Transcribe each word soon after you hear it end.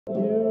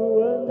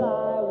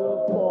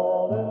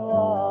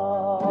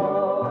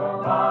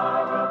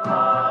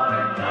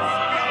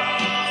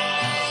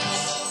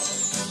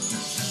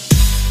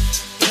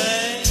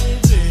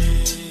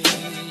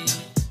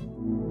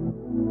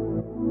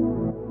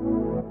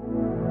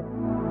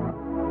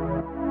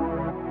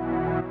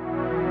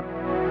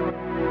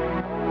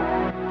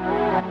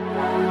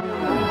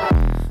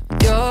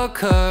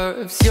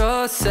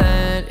lost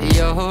and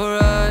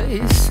your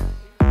eyes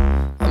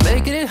are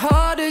making it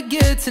hard to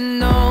get to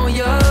know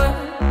ya.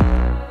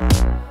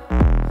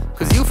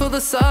 Cause you fill the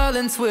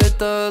silence with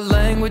the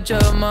language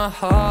of my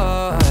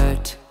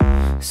heart,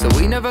 so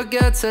we never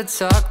get to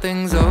talk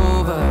things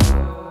over.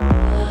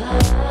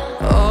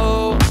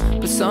 Oh,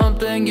 but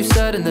something you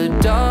said in the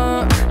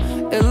dark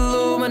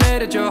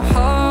illuminated your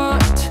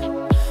heart,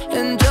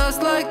 and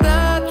just like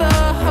that the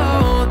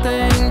whole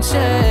thing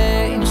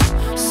changed.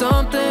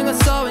 Something I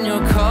saw in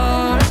your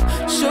car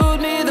showed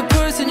me the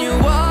person you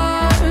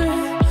are,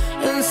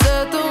 and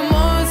set the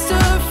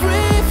monster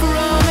free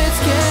from its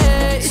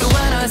cage. So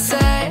when I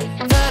say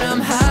that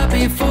I'm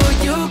happy for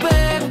you,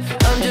 babe,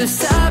 I'm just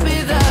happy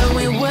that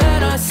we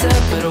went our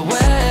separate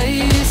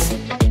ways.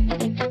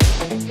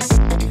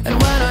 And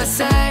when I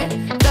say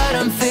that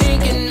I'm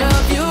thinking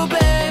of you,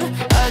 babe,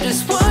 I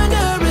just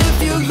wonder if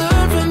you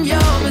learn from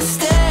your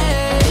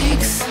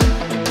mistakes.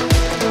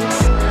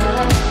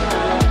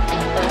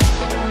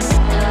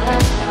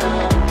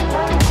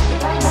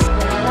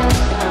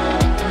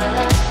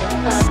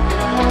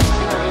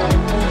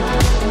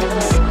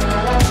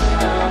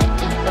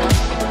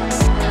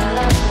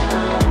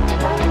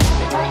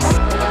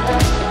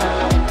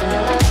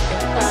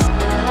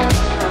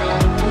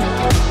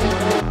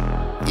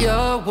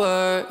 Your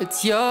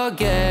words, your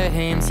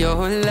games,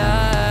 your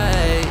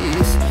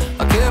lies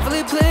are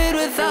carefully played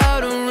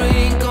without a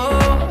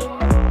wrinkle.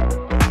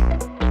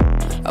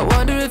 I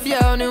wonder if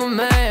your new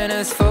man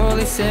has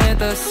fully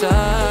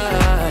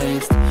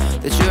synthesized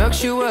that you're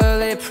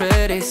actually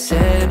pretty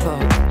simple.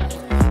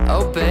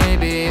 Oh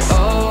baby,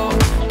 oh,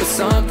 but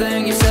something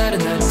you said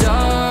in the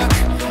dark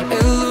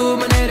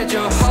illuminated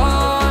your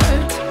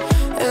heart,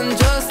 and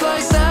just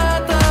like that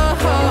the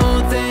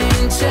whole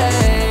thing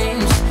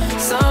changed.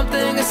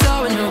 Something I saw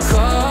in your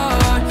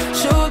car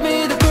showed me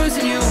the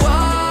person you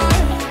are,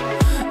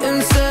 and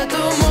set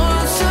the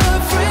monster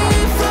free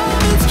from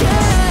its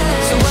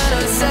cage. So when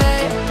I say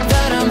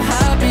that I'm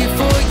happy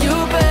for you,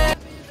 babe,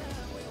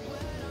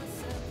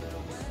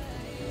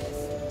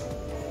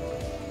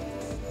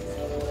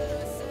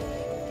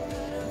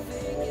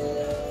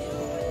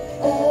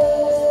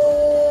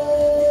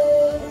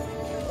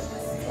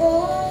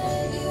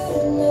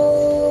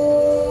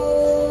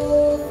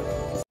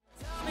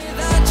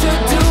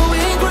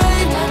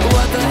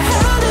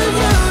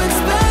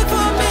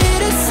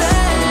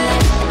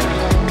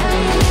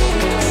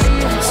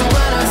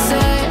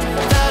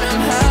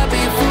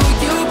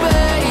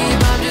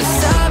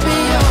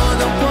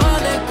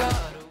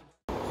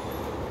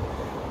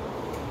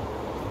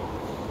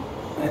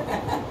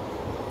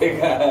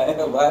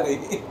 भारी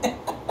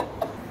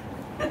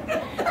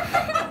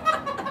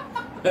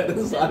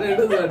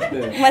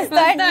मस्त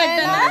वाटतंय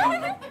ना.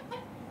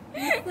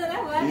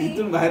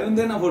 इथून बाहेरून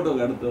दे ना photo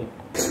काढतो.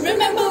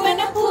 Remember when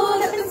I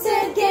pulled up and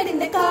said get in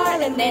the car,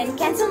 and then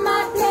cancel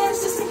my plans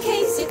just in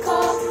case you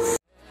call.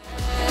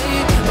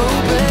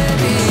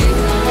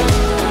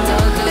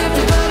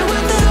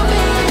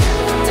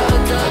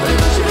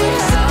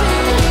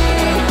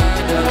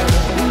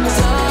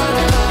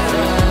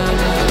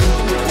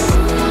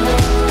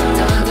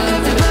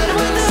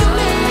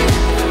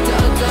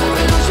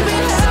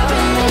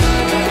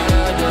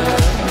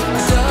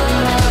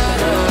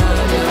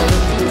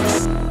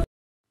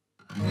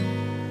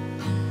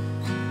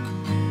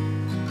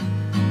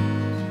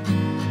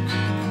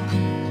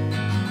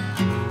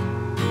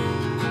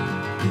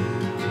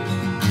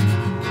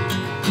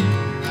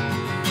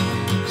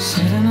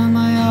 sitting on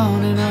my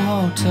own in a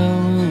hotel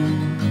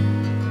room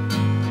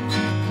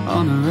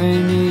on a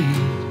rainy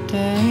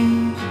day,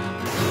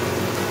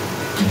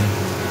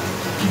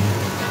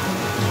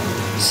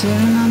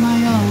 sitting on my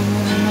own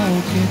with an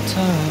old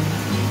guitar,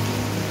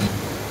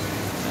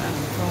 and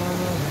I'm far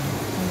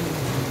away.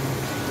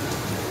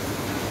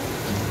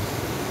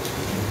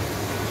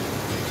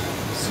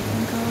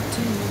 Sipping cold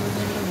tea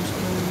with a loose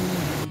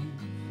blowing,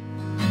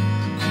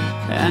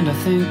 and I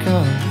think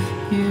of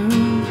you.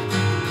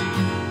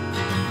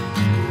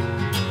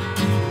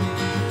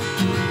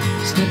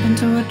 Slip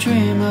into a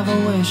dream of a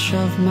wish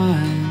of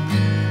mine,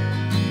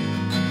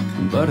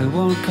 but it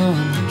won't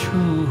come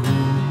true.